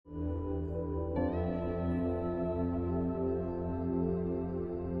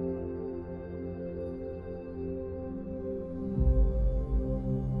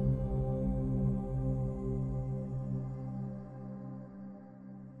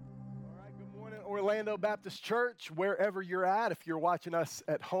Orlando Baptist Church, wherever you're at, if you're watching us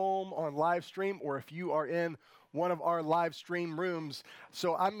at home on live stream or if you are in one of our live stream rooms.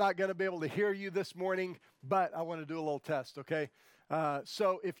 So I'm not going to be able to hear you this morning, but I want to do a little test, okay?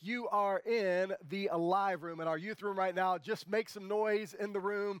 So if you are in the Alive room, in our youth room right now, just make some noise in the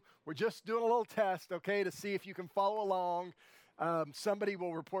room. We're just doing a little test, okay, to see if you can follow along. Somebody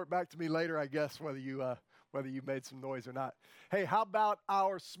will report back to me later, I guess, whether you made some noise or not. Hey, how about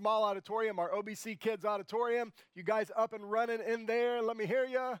our small auditorium, our OBC Kids auditorium? You guys up and running in there? Let me hear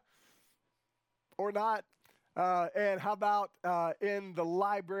you. Or not. And how about in the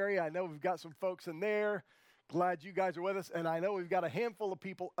library? I know we've got some folks in there. Glad you guys are with us. And I know we've got a handful of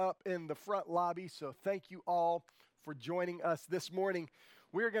people up in the front lobby. So thank you all for joining us this morning.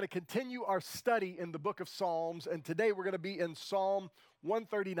 We are going to continue our study in the book of Psalms. And today we're going to be in Psalm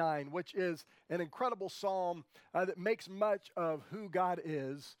 139, which is an incredible psalm that makes much of who God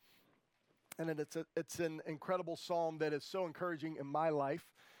is. And it's an incredible psalm that is so encouraging in my life.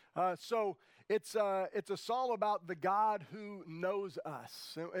 So it's a psalm about the God who knows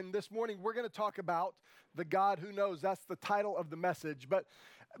us. And this morning we're going to talk about the God who knows. That's the title of the message. But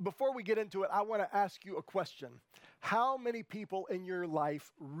before we get into it, I want to ask you a question. How many people in your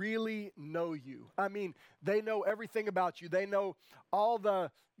life really know you? I mean, they know everything about you. They know all the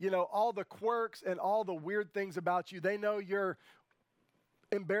quirks and all the weird things about you. They know your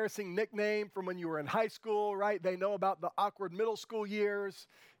embarrassing nickname from when you were in high school, right? They know about the awkward middle school years.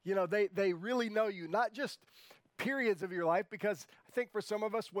 You know, they really know you, not just periods of your life, because I think for some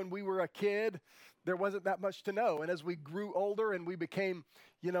of us, when we were a kid, there wasn't that much to know. And as we grew older and we became,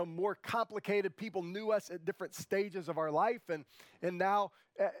 more complicated, people knew us at different stages of our life. And now,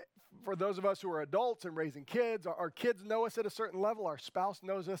 for those of us who are adults and raising kids, our kids know us at a certain level. Our spouse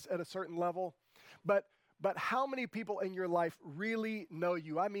knows us at a certain level. But how many people in your life really know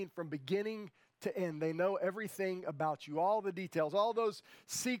you? I mean, from beginning to end, they know everything about you, all the details, all those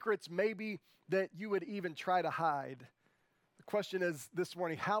secrets maybe that you would even try to hide. The question is this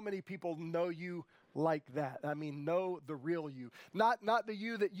morning, how many people know you like that? I mean, know the real you. Not the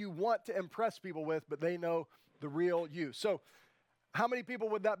you that you want to impress people with, but they know the real you. So how many people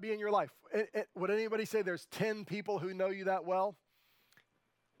would that be in your life? Would anybody say there's 10 people who know you that well?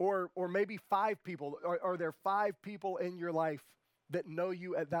 Or maybe 5 people. Are there 5 people in your life that know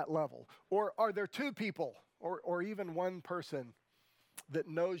you at that level? Or are there 2 people or even 1 person that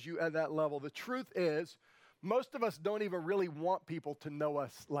knows you at that level? The truth is, most of us don't even really want people to know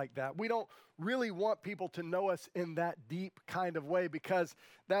us like that. We don't really want people to know us in that deep kind of way, because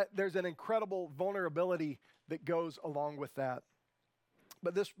there's an incredible vulnerability that goes along with that.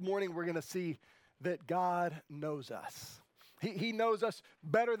 But this morning we're going to see that God knows us. He knows us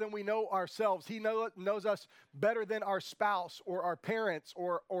better than we know ourselves. He knows us better than our spouse or our parents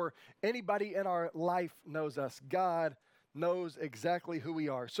or anybody in our life knows us. God knows exactly who we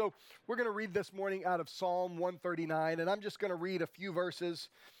are. So we're going to read this morning out of Psalm 139, and I'm just going to read a few verses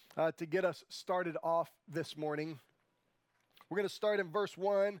to get us started off this morning. We're going to start in verse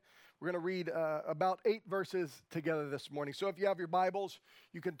 1. We're going to read about 8 verses together this morning. So if you have your Bibles,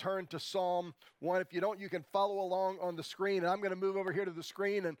 you can turn to Psalm 1. If you don't, you can follow along on the screen. And I'm going to move over here to the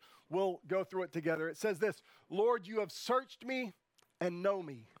screen and we'll go through it together. It says this: Lord, you have searched me and know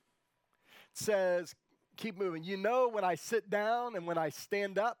me. It says, keep moving. You know when I sit down and when I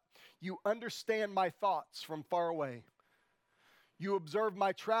stand up. You understand my thoughts from far away. You observe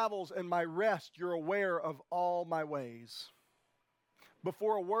my travels and my rest. You're aware of all my ways.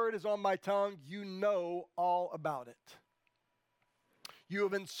 Before a word is on my tongue, you know all about it. You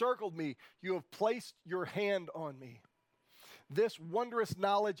have encircled me. You have placed your hand on me. This wondrous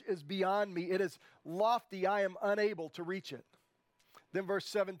knowledge is beyond me. It is lofty. I am unable to reach it. Then verse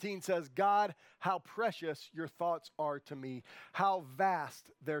 17 says, God, how precious your thoughts are to me. How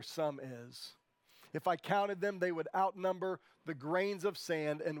vast their sum is. If I counted them, they would outnumber the grains of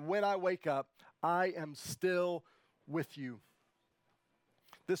sand. And when I wake up, I am still with you.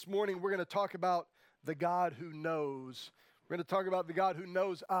 This morning, we're going to talk about the God who knows. We're going to talk about the God who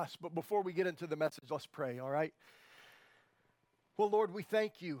knows us. But before we get into the message, let's pray, all right? Well, Lord, we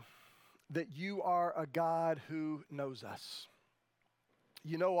thank you that you are a God who knows us.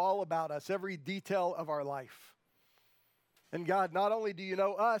 You know all about us, every detail of our life. And God, not only do you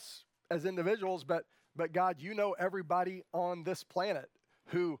know us as individuals, but God, you know everybody on this planet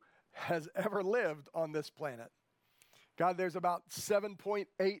who has ever lived on this planet. God, there's about 7.8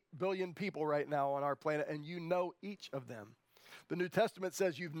 billion people right now on our planet, and you know each of them. The New Testament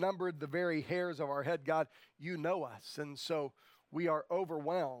says you've numbered the very hairs of our head. God, you know us. And so we are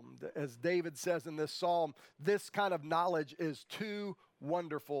overwhelmed. As David says in this psalm, this kind of knowledge is too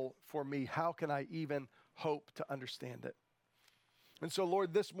wonderful for me. How can I even hope to understand it? And so,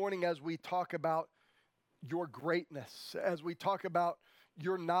 Lord, this morning as we talk about your greatness, as we talk about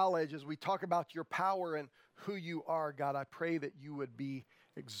your knowledge, as we talk about your power and who you are, God, I pray that you would be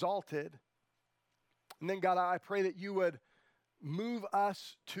exalted. And then, God, I pray that you would move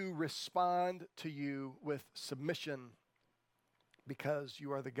us to respond to you with submission, because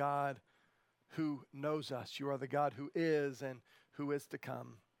you are the God who knows us. You are the God who is and who is to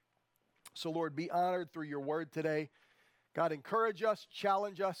come. So, Lord, be honored through your word today. God, encourage us,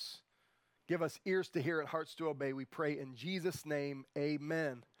 challenge us, give us ears to hear and hearts to obey. We pray in Jesus' name,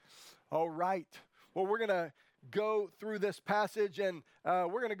 amen. All right. Well, we're going to go through this passage, and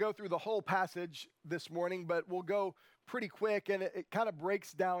we're going to go through the whole passage this morning, but we'll go pretty quick, and it kind of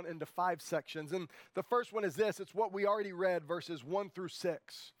breaks down into 5 sections. And the first one is this. It's what we already read, verses 1 through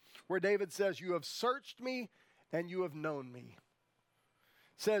 6, where David says, you have searched me and you have known me.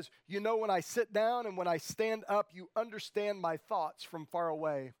 It says, you know when I sit down and when I stand up, you understand my thoughts from far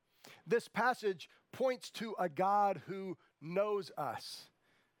away. This passage points to a God who knows us.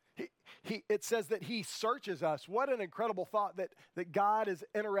 It says that he searches us. What an incredible thought that God is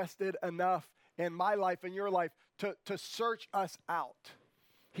interested enough in my life and your life to search us out.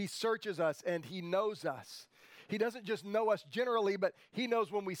 He searches us and he knows us. He doesn't just know us generally, but he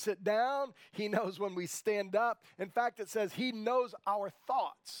knows when we sit down. He knows when we stand up. In fact, it says he knows our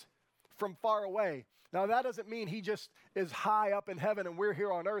thoughts from far away. Now, that doesn't mean he just is high up in heaven and we're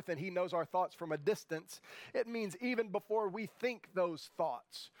here on earth and he knows our thoughts from a distance. It means even before we think those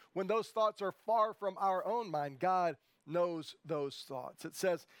thoughts, when those thoughts are far from our own mind, God knows those thoughts. It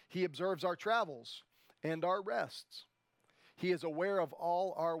says he observes our travels and our rests. He is aware of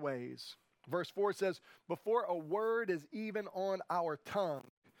all our ways. Verse 4 says, before a word is even on our tongue,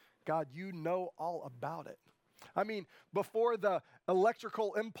 God, you know all about it. I mean, before the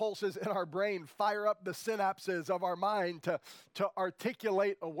electrical impulses in our brain fire up the synapses of our mind to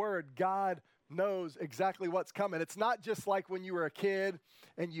articulate a word, God knows exactly what's coming. It's not just like when you were a kid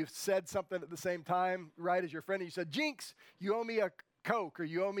and you said something at the same time, right, as your friend, and you said, Jinx, you owe me a Coke, or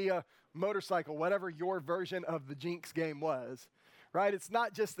you owe me a motorcycle, whatever your version of the Jinx game was, right? It's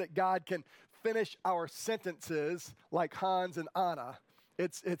not just that God can finish our sentences like Hans and Anna.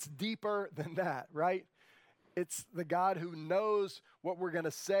 It's deeper than that, right? It's the God who knows what we're going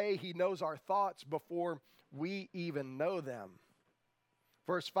to say. He knows our thoughts before we even know them.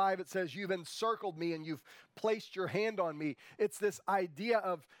 Verse 5, it says, you've encircled me and you've placed your hand on me. It's this idea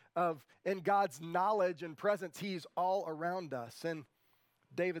of in God's knowledge and presence, he's all around us. And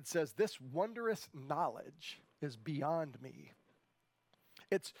David says, this wondrous knowledge is beyond me.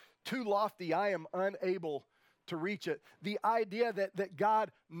 It's too lofty. I am unable to reach it. The idea that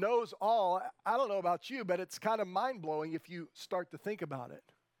God knows all, I don't know about you, but it's kind of mind-blowing if you start to think about it.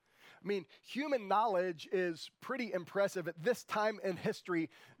 I mean, human knowledge is pretty impressive. At this time in history,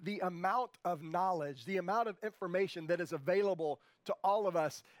 the amount of knowledge, the amount of information that is available to all of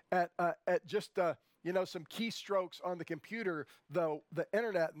us at just some keystrokes on the computer, the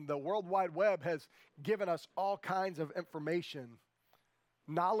internet and the World Wide Web has given us all kinds of information.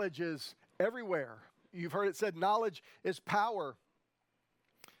 Knowledge is everywhere. You've heard it said, knowledge is power.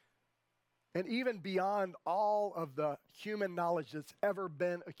 And even beyond all of the human knowledge that's ever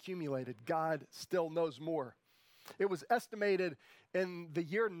been accumulated, God still knows more. It was estimated in the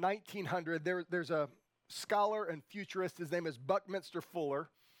year 1900, there's a scholar and futurist, his name is Buckminster Fuller,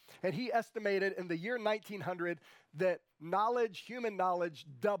 and he estimated in the year 1900 that human knowledge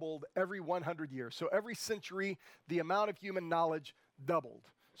doubled every 100 years. So every century, the amount of human knowledge doubled.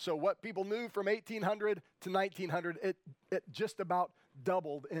 So what people knew from 1800 to 1900, it just about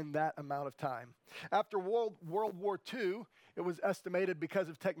doubled in that amount of time. After World War II, it was estimated because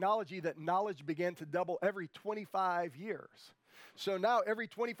of technology that knowledge began to double every 25 years. So now every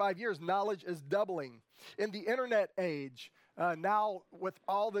 25 years, knowledge is doubling. In the internet age, now with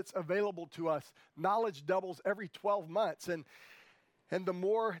all that's available to us, knowledge doubles every 12 months. And the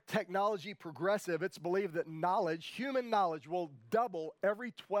more technology progressive, it's believed that human knowledge, will double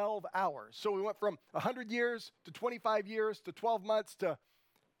every 12 hours. So we went from 100 years to 25 years to 12 months to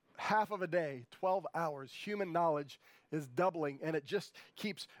half of a day, 12 hours. Human knowledge is doubling, and it just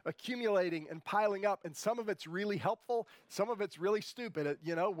keeps accumulating and piling up. And some of it's really helpful. Some of it's really stupid.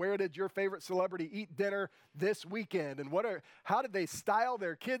 Where did your favorite celebrity eat dinner this weekend? And how did they style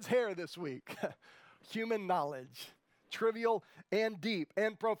their kids' hair this week? Human knowledge. Trivial and deep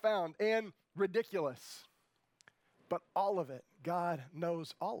and profound and ridiculous. But all of it, God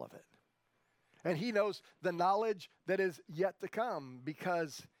knows all of it. And he knows the knowledge that is yet to come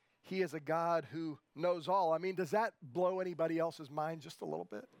because he is a God who knows all. I mean, does that blow anybody else's mind just a little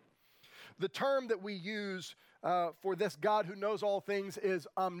bit? The term that we use for this God who knows all things is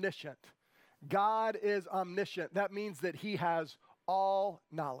omniscient. God is omniscient. That means that he has all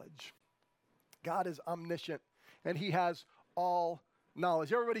knowledge. God is omniscient, and he has all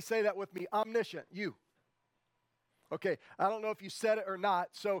knowledge. Everybody say that with me. Omniscient, you. Okay, I don't know if you said it or not,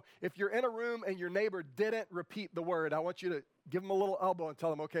 so if you're in a room and your neighbor didn't repeat the word, I want you to give them a little elbow and tell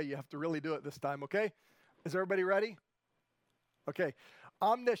them, okay, you have to really do it this time, okay? Is everybody ready? Okay,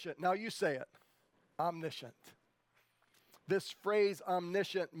 omniscient. Now you say it. Omniscient. This phrase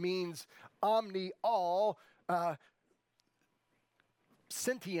omniscient means omni, all.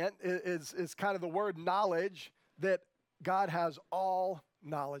 Sentient is kind of the word knowledge, that God has all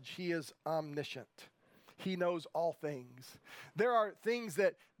knowledge. He is omniscient. He knows all things. There are things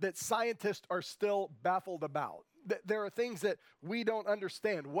that scientists are still baffled about. There are things that we don't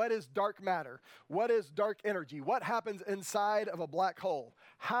understand. What is dark matter? What is dark energy? What happens inside of a black hole?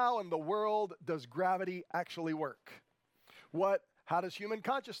 How in the world does gravity actually work? How does human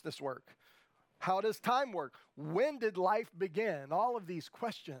consciousness work? How does time work? When did life begin? All of these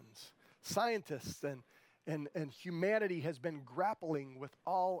questions. Scientists and humanity has been grappling with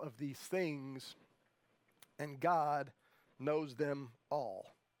all of these things, and God knows them all.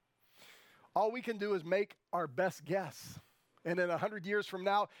 All we can do is make our best guess. And in 100 years from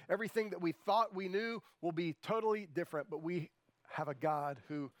now, everything that we thought we knew will be totally different, but we have a God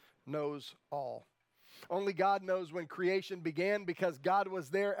who knows all. Only God knows when creation began because God was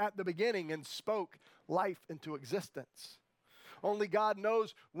there at the beginning and spoke life into existence. Only God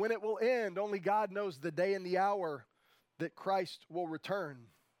knows when it will end. Only God knows the day and the hour that Christ will return.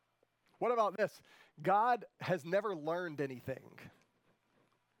 What about this? God has never learned anything.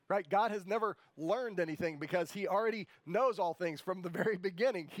 Right? God has never learned anything because he already knows all things from the very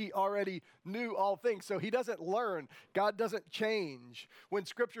beginning. He already knew all things. So he doesn't learn. God doesn't change. When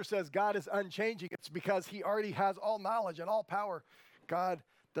Scripture says God is unchanging, it's because he already has all knowledge and all power. God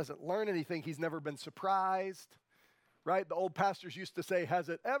doesn't learn anything. He's never been surprised. Right? The old pastors used to say, has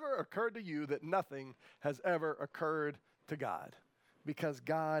it ever occurred to you that nothing has ever occurred to God? Because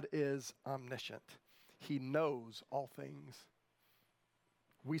God is omniscient. He knows all things.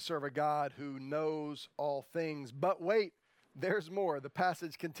 We serve a God who knows all things. But wait, there's more. The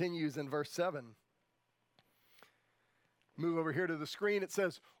passage continues in verse 7. Move over here to the screen. It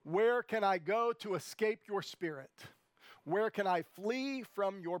says, where can I go to escape your spirit? Where can I flee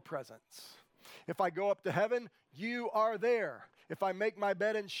from your presence? If I go up to heaven, you are there. If I make my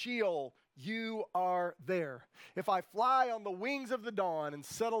bed in Sheol, you are there. If I fly on the wings of the dawn and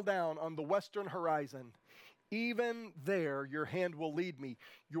settle down on the western horizon, even there your hand will lead me.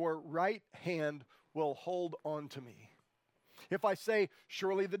 Your right hand will hold on to me. If I say,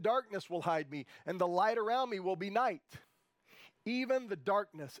 surely the darkness will hide me, and the light around me will be night, even the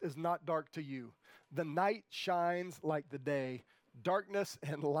darkness is not dark to you. The night shines like the day. Darkness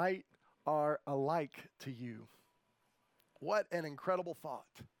and light are alike to you. What an incredible thought.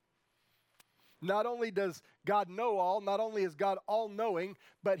 Not only does God know all, not only is God all-knowing,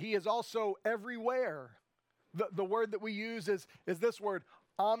 but he is also everywhere. The word that we use is this word,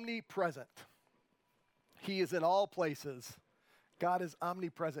 omnipresent. He is in all places. God is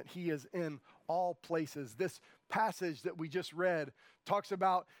omnipresent. He is in all places. This passage that we just read talks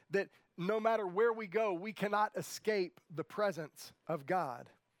about that no matter where we go, we cannot escape the presence of God.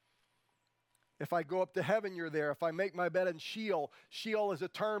 If I go up to heaven, you're there. If I make my bed in Sheol, Sheol is a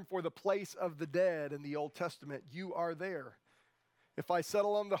term for the place of the dead in the Old Testament. You are there. If I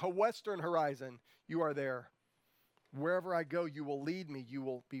settle on the western horizon, you are there. Wherever I go, you will lead me. You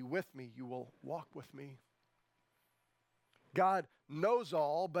will be with me. You will walk with me. God knows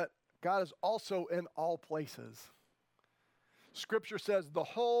all, but God is also in all places. Scripture says the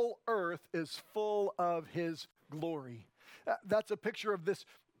whole earth is full of his glory. That's a picture of this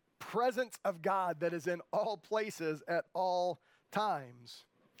presence of God that is in all places at all times.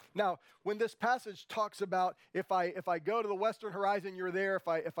 Now, when this passage talks about if I go to the western horizon, you're there.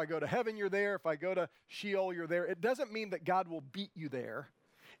 If I go to heaven, you're there. If I go to Sheol, you're there. It doesn't mean that God will beat you there.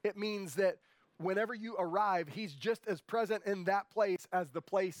 It means that whenever you arrive, he's just as present in that place as the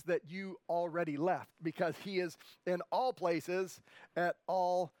place that you already left, because he is in all places at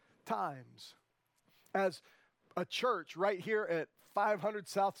all times. As a church right here at 500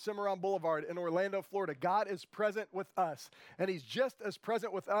 South Cimarron Boulevard in Orlando, Florida, God is present with us. And he's just as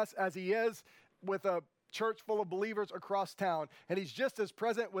present with us as he is with a church full of believers across town. And he's just as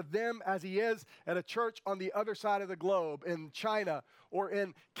present with them as he is at a church on the other side of the globe, in China or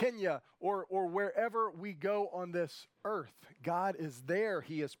in Kenya or wherever we go on this earth. God is there.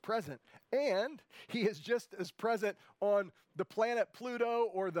 He is present. And he is just as present on the planet Pluto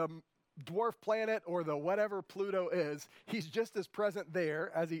or the dwarf planet or the whatever Pluto is. He's just as present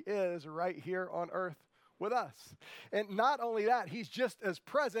there as he is right here on earth with us. And not only that, he's just as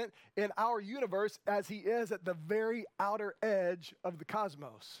present in our universe as he is at the very outer edge of the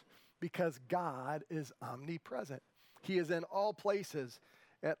cosmos, because God is omnipresent. He is in all places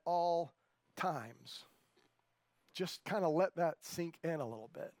at all times. Just kind of let that sink in a little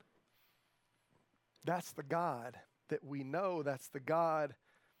bit. That's the God that we know. That's the God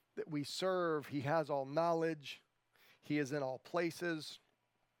that we serve. He has all knowledge. He is in all places.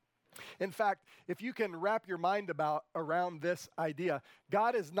 In fact, if you can wrap your mind around this idea,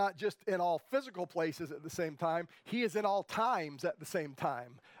 God is not just in all physical places at the same time. He is in all times at the same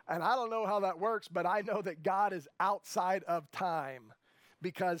time. And I don't know how that works, but I know that God is outside of time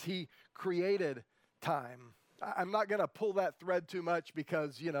because he created time. I'm not going to pull that thread too much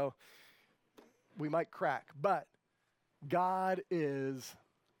because, we might crack. But God is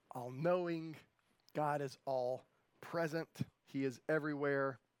all-knowing. God is all-present. He is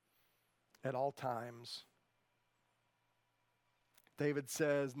everywhere at all times. David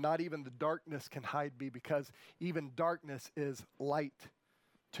says, not even the darkness can hide me, because even darkness is light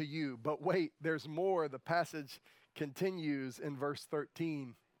to you. But wait, there's more. The passage continues in verse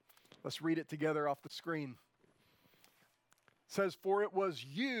 13. Let's read it together off the screen. It says, for it was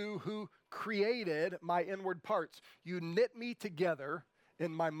you who created my inward parts. You knit me together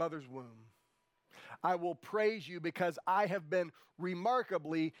in my mother's womb. I will praise you because I have been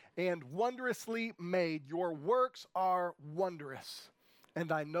remarkably and wondrously made. Your works are wondrous,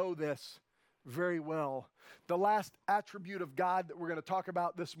 and I know this very well. The last attribute of God that we're going to talk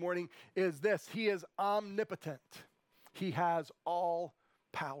about this morning is this. He is omnipotent. He has all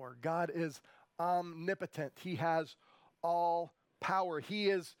power. God is omnipotent. He has all power. He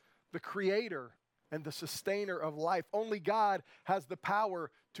is the creator and the sustainer of life. Only God has the power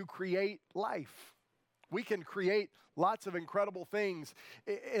to create life. We can create lots of incredible things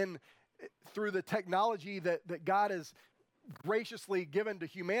through the technology that God has graciously given to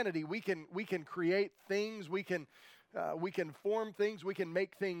humanity. We can create things. We can form things. We can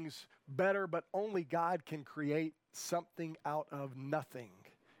make things better. But only God can create something out of nothing.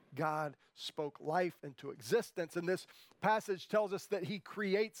 God spoke life into existence. And this passage tells us that he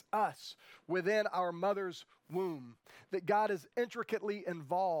creates us within our mother's womb, that God is intricately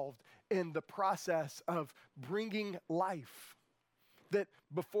involved in the process of bringing life, that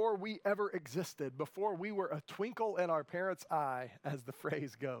before we ever existed, before we were a twinkle in our parents' eye, as the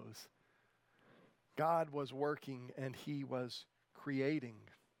phrase goes, God was working and he was creating.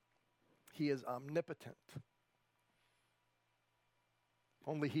 He is omnipotent.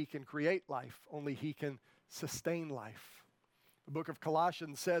 Only he can create life. Only he can sustain life. The book of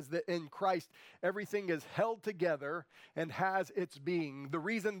Colossians says that in Christ, everything is held together and has its being. The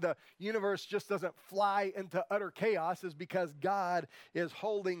reason the universe just doesn't fly into utter chaos is because God is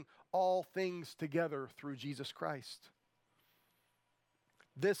holding all things together through Jesus Christ.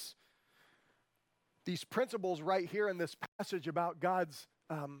 These principles right here in this passage about God's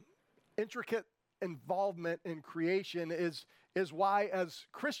intricate involvement in creation is why, as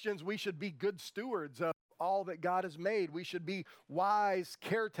Christians, we should be good stewards of all that God has made. We should be wise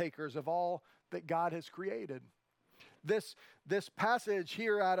caretakers of all that God has created. This passage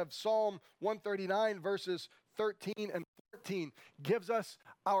here out of Psalm 139, verses 13 and 14, gives us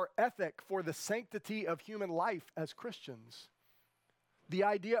our ethic for the sanctity of human life as Christians. The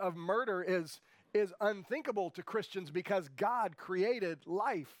idea of murder is unthinkable to Christians because God created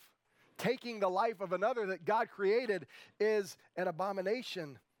life. Taking the life of another that God created is an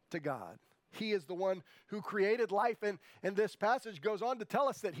abomination to God. He is the one who created life, and this passage goes on to tell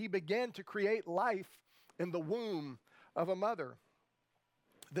us that he began to create life in the womb of a mother.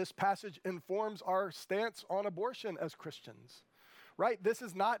 This passage informs our stance on abortion as Christians, right? This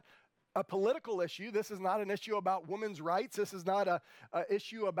is not a political issue. This is not an issue about women's rights. This is not a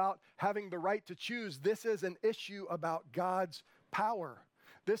issue about having the right to choose. This is an issue about God's power.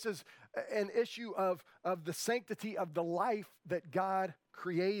 This is an issue of the sanctity of the life that God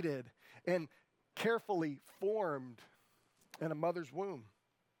created and carefully formed in a mother's womb.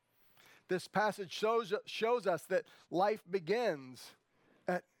 This passage shows us that life begins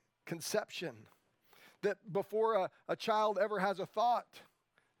at conception, that before a child ever has a thought,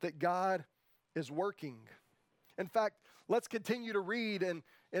 that God is working. In fact, let's continue to read in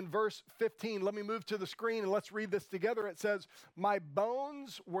verse 15. Let me move to the screen and let's read this together. It says, "My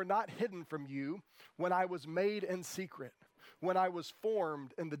bones were not hidden from you when I was made in secret, when I was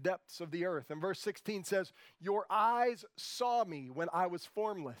formed in the depths of the earth." And verse 16 says, "Your eyes saw me when I was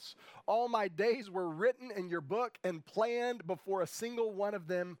formless. All my days were written in your book and planned before a single one of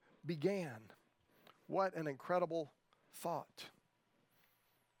them began." What an incredible thought.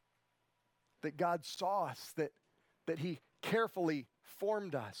 That God saw us, that he carefully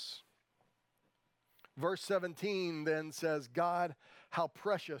formed us. Verse 17 then says, "God, how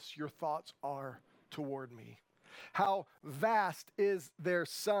precious your thoughts are toward me. How vast is their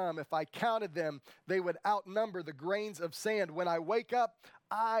sum. If I counted them, they would outnumber the grains of sand. When I wake up,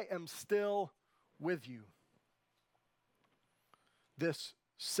 I am still with you." This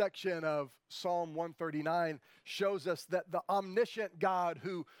section of Psalm 139 shows us that the omniscient God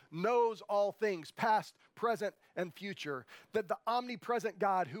who knows all things, past, present, and future, that the omnipresent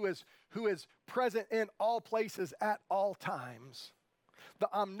God who is present in all places at all times,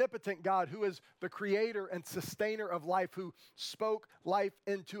 the omnipotent God who is the creator and sustainer of life, who spoke life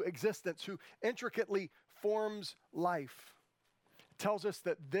into existence, who intricately forms life, tells us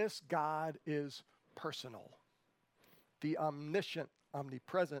that this God is personal. The omniscient,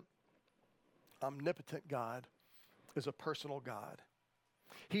 omnipresent, omnipotent God is a personal God.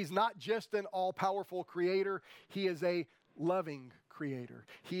 He's not just an all-powerful creator. He is a loving creator.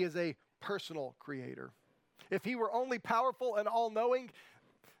 He is a personal creator. If he were only powerful and all-knowing,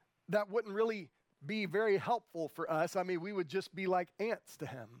 that wouldn't really be very helpful for us. I mean, we would just be like ants to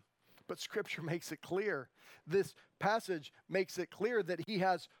him. But Scripture makes it clear. This passage makes it clear that he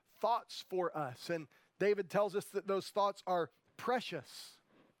has thoughts for us. And David tells us that those thoughts are precious.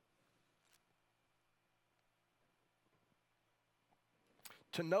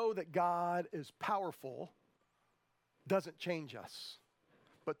 To know that God is powerful doesn't change us,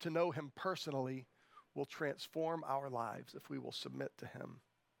 but to know him personally will transform our lives if we will submit to him.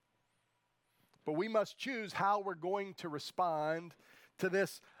 But we must choose how we're going to respond to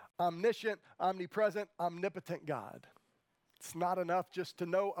this omniscient, omnipresent, omnipotent God. It's not enough just to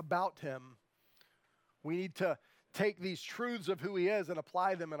know about him. We need to take these truths of who he is and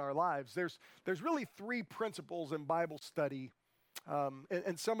apply them in our lives. There's really three principles in Bible study,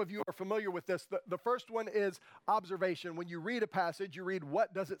 and some of you are familiar with this. The first one is observation. When you read a passage, you read,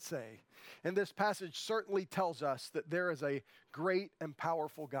 what does it say? And this passage certainly tells us that there is a great and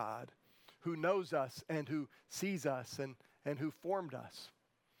powerful God who knows us and who sees us and who formed us.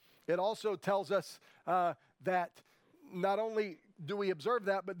 It also tells us that not only do we observe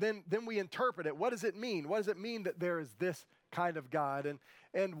that, but then we interpret it. What does it mean? What does it mean that there is this kind of God?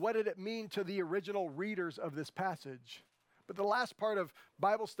 And what did it mean to the original readers of this passage? But the last part of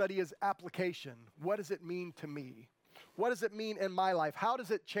Bible study is application. What does it mean to me? What does it mean in my life? How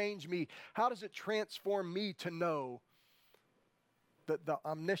does it change me? How does it transform me to know that the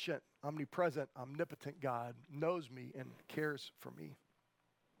omniscient, omnipresent, omnipotent God knows me and cares for me?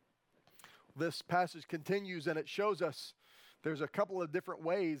 This passage continues and it shows us there's a couple of different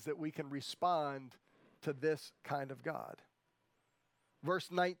ways that we can respond to this kind of God. Verse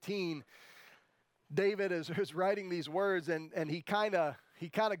 19, David is writing these words and he kind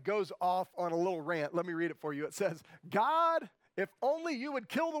of goes off on a little rant. Let me read it for you. It says, "God, if only you would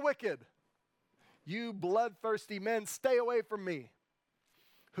kill the wicked. You bloodthirsty men, stay away from me,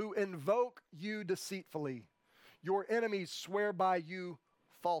 who invoke you deceitfully. Your enemies swear by you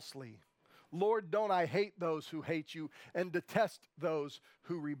falsely. Lord, don't I hate those who hate you and detest those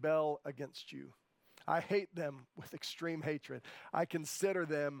who rebel against you. I hate them with extreme hatred. I consider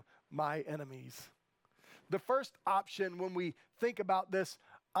them my enemies." The first option when we think about this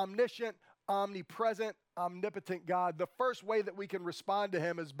omniscient, omnipresent, omnipotent God, the first way that we can respond to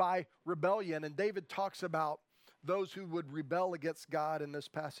him is by rebellion. And David talks about those who would rebel against God in this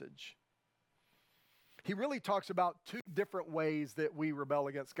passage. He really talks about two different ways that we rebel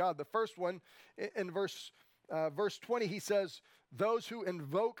against God. The first one, in verse 20, he says, "Those who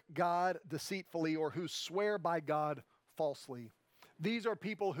invoke God deceitfully," or who swear by God falsely. These are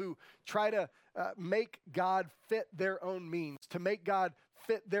people who try to make God fit their own means, to make God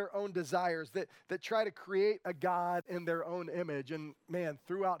fit their own desires, that try to create a God in their own image. And man,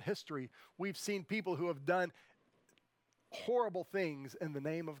 throughout history, we've seen people who have done horrible things in the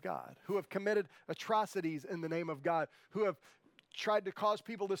name of God, who have committed atrocities in the name of God, who have tried to cause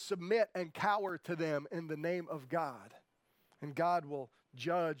people to submit and cower to them in the name of God. And God will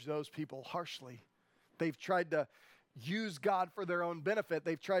judge those people harshly. They've tried to use God for their own benefit.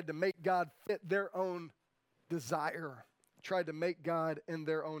 They've tried to make God fit their own desire, tried to make God in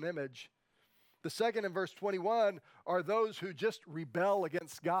their own image. The second in verse 21 are those who just rebel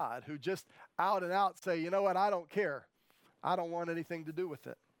against God, who just out and out say, you know what, I don't care. I don't want anything to do with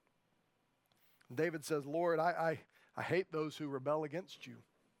it. David says, Lord, I hate those who rebel against you.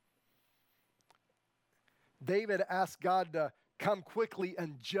 David asked God to come quickly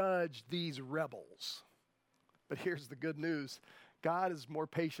and judge these rebels. But here's the good news. God is more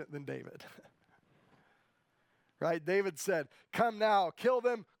patient than David. Right? David said, come now, kill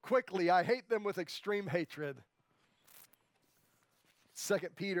them quickly. I hate them with extreme hatred. 2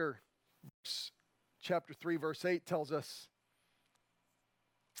 Peter chapter 3, verse 8 tells us,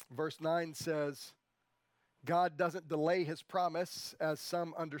 verse 9 says, God doesn't delay his promise, as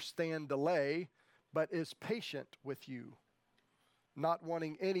some understand delay, but is patient with you, not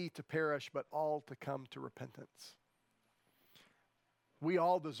wanting any to perish, but all to come to repentance. We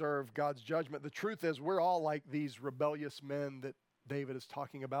all deserve God's judgment. The truth is, we're all like these rebellious men that David is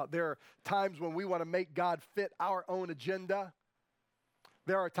talking about. There are times when we want to make God fit our own agenda.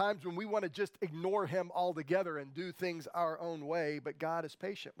 There are times when we want to just ignore him altogether and do things our own way, but God is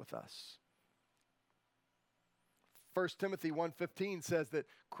patient with us. 1 Timothy 1:15 says that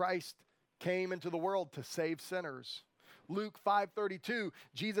Christ came into the world to save sinners. Luke 5:32,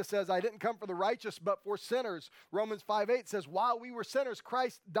 Jesus says, I didn't come for the righteous, but for sinners. Romans 5:8 says, while we were sinners,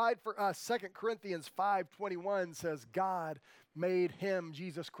 Christ died for us. 2 Corinthians 5:21 says, God made him,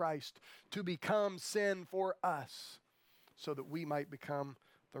 Jesus Christ, to become sin for us, so that we might become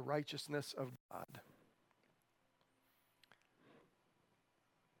the righteousness of God.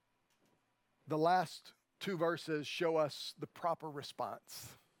 The last two verses show us the proper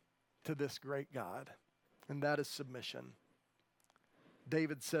response to this great God, and that is submission.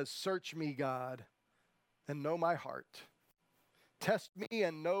 David says, search me, God, and know my heart. Test me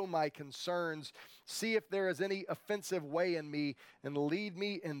and know my concerns. See if there is any offensive way in me, and lead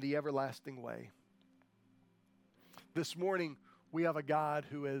me in the everlasting way. This morning, we have a God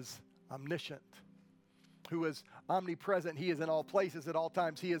who is omniscient, who is omnipresent. He is in all places at all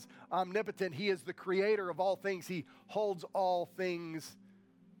times. He is omnipotent. He is the creator of all things. He holds all things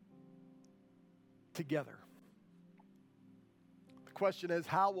together. The question is,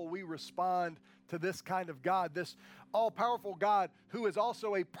 how will we respond to this kind of God, this all-powerful God who is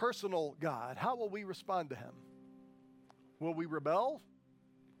also a personal God? How will we respond to him? Will we rebel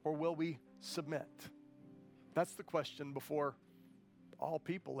or will we submit? That's the question before all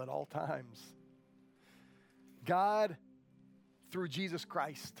people at all times. God, through Jesus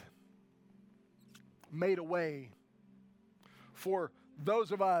Christ, made a way for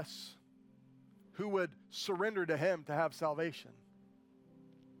those of us who would surrender to him to have salvation.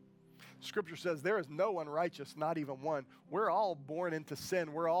 Scripture says there is no one righteous, not even one. We're all born into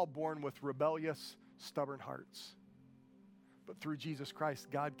sin. We're all born with rebellious, stubborn hearts. But through Jesus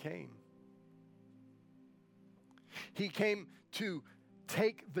Christ, God came. He came to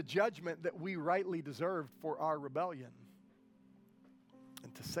take the judgment that we rightly deserved for our rebellion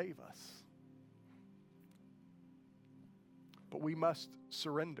and to save us. But we must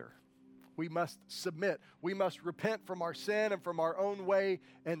surrender. We must submit. We must repent from our sin and from our own way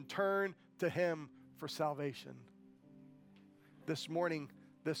and turn to him for salvation. This morning,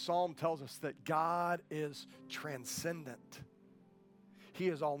 this psalm tells us that God is transcendent. He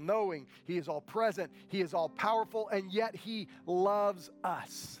is all-knowing. He is all-present. He is all-powerful, and yet he loves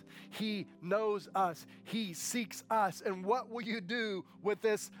us. He knows us. He seeks us. And what will you do with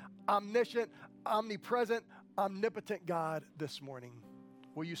this omniscient, omnipresent, omnipotent God this morning?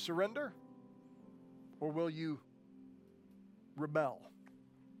 Will you surrender or will you rebel?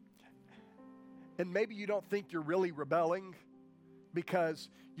 And maybe you don't think you're really rebelling because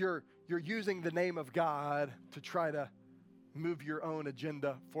you're using the name of God to try to move your own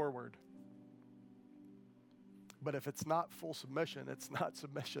agenda forward. But if it's not full submission, it's not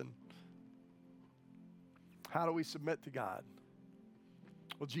submission. How do we submit to God?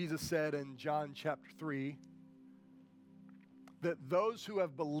 Well, Jesus said in John chapter 3 that those who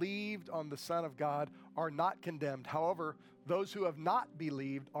have believed on the Son of God are not condemned. However, those who have not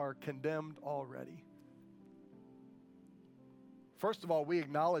believed are condemned already. First of all, we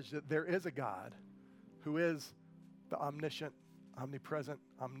acknowledge that there is a God who is the omniscient, omnipresent,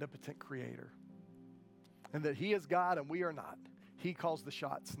 omnipotent creator. And that he is God and we are not. He calls the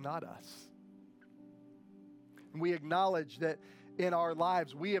shots, not us. And we acknowledge that in our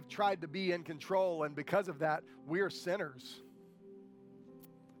lives we have tried to be in control, and because of that, we are sinners.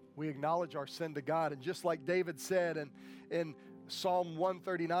 We acknowledge our sin to God. And just like David said in Psalm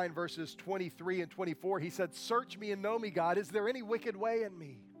 139, verses 23 and 24, he said, search me and know me, God. Is there any wicked way in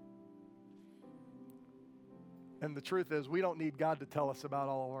me? And the truth is, we don't need God to tell us about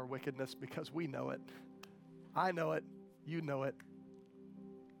all of our wickedness because we know it. I know it. You know it.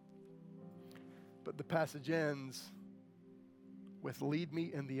 But the passage ends with, lead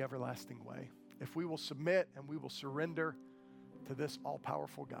me in the everlasting way. If we will submit and we will surrender to this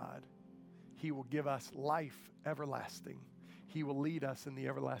all-powerful God, He will give us life everlasting. He will lead us in the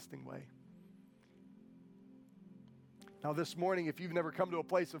everlasting way. Now this morning, if you've never come to a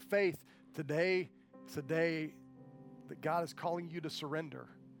place of faith, today is a day that God is calling you to surrender.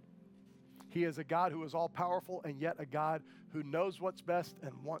 He is a God who is all-powerful and yet a God who knows what's best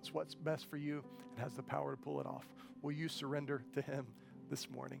and wants what's best for you and has the power to pull it off. Will you surrender to Him this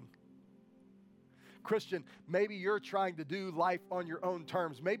morning? Christian, maybe you're trying to do life on your own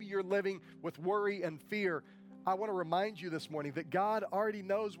terms. Maybe you're living with worry and fear. I want to remind you this morning that God already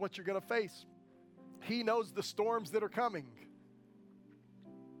knows what you're going to face. He knows the storms that are coming.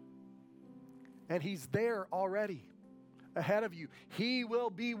 And He's there already, ahead of you. He will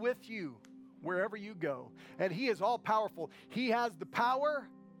be with you wherever you go. And He is all powerful. He has the power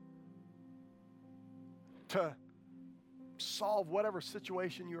to solve whatever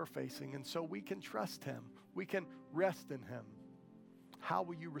situation you are facing. And so we can trust Him. We can rest in Him. How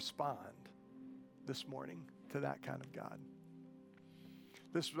will you respond this morning to that kind of God?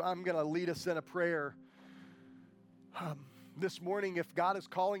 I'm going to lead us in a prayer. This morning, if God is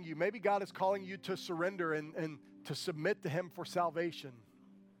calling you, maybe God is calling you to surrender and to submit to Him for salvation.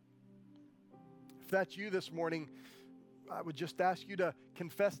 If that's you this morning, I would just ask you to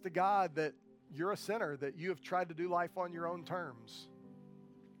confess to God that you're a sinner, that you have tried to do life on your own terms.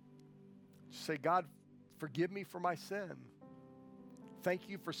 Just say, God, forgive me for my sin. Thank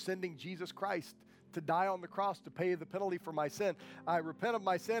you for sending Jesus Christ to die on the cross to pay the penalty for my sin. I repent of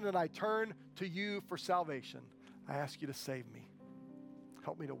my sin and I turn to you for salvation. I ask you to save me.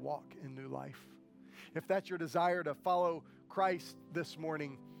 Help me to walk in new life. If that's your desire to follow Christ this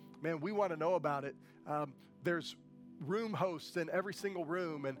morning, man, we want to know about it. There's room hosts in every single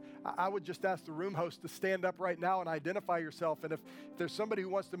room, and I would just ask the room host to stand up right now and identify yourself. And if there's somebody who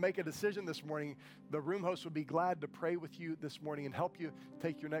wants to make a decision this morning, the room host would be glad to pray with you this morning and help you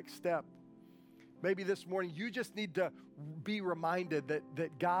take your next step. Maybe this morning you just need to be reminded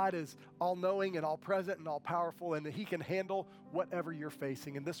that God is all-knowing and all-present and all-powerful and that He can handle whatever you're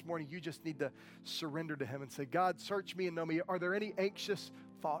facing. And this morning you just need to surrender to Him and say, God, search me and know me. Are there any anxious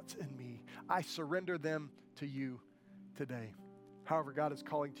thoughts in me? I surrender them to you today. However God is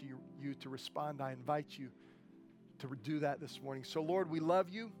calling to you to respond, I invite you to do that this morning. So Lord, we love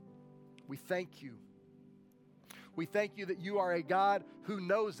you. We thank you. We thank you that you are a God who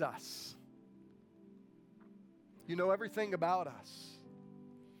knows us. You know everything about us.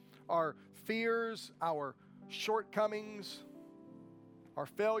 Our fears, our shortcomings, our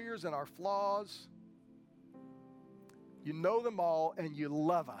failures and our flaws. You know them all and you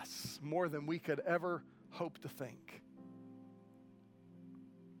love us more than we could ever hope to think.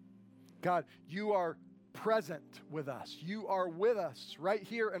 God, you are present with us. You are with us right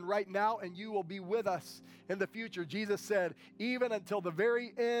here and right now, and you will be with us in the future. Jesus said, even until the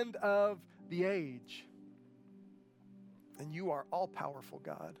very end of the age. And you are all-powerful,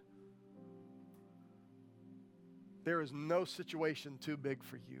 God. There is no situation too big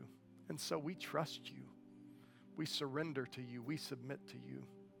for you. And so we trust you. We surrender to you. We submit to you.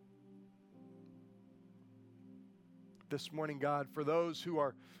 This morning, God, for those who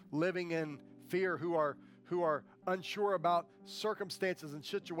are living in fear, who are unsure about circumstances and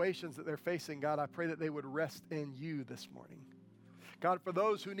situations that they're facing, God, I pray that they would rest in you this morning. God, for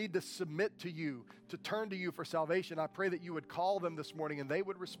those who need to submit to you, to turn to you for salvation, I pray that you would call them this morning and they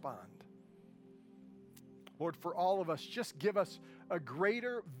would respond. Lord, for all of us, just give us a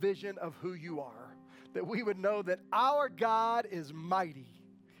greater vision of who you are, that we would know that our God is mighty.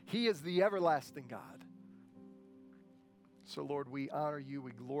 He is the everlasting God. So, Lord, we honor you.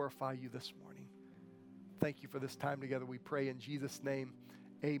 We glorify you this morning. Thank you for this time together. We pray in Jesus' name.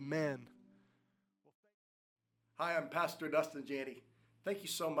 Amen. Hi, I'm Pastor Dustin Janney. Thank you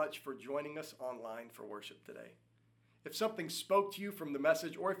so much for joining us online for worship today. If something spoke to you from the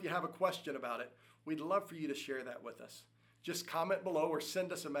message, or if you have a question about it, we'd love for you to share that with us. Just comment below or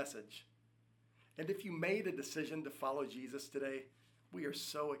send us a message. And if you made a decision to follow Jesus today, we are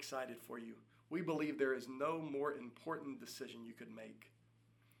so excited for you. We believe there is no more important decision you could make.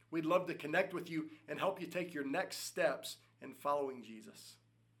 We'd love to connect with you and help you take your next steps in following Jesus.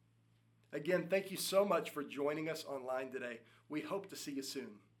 Again, thank you so much for joining us online today. We hope to see you soon.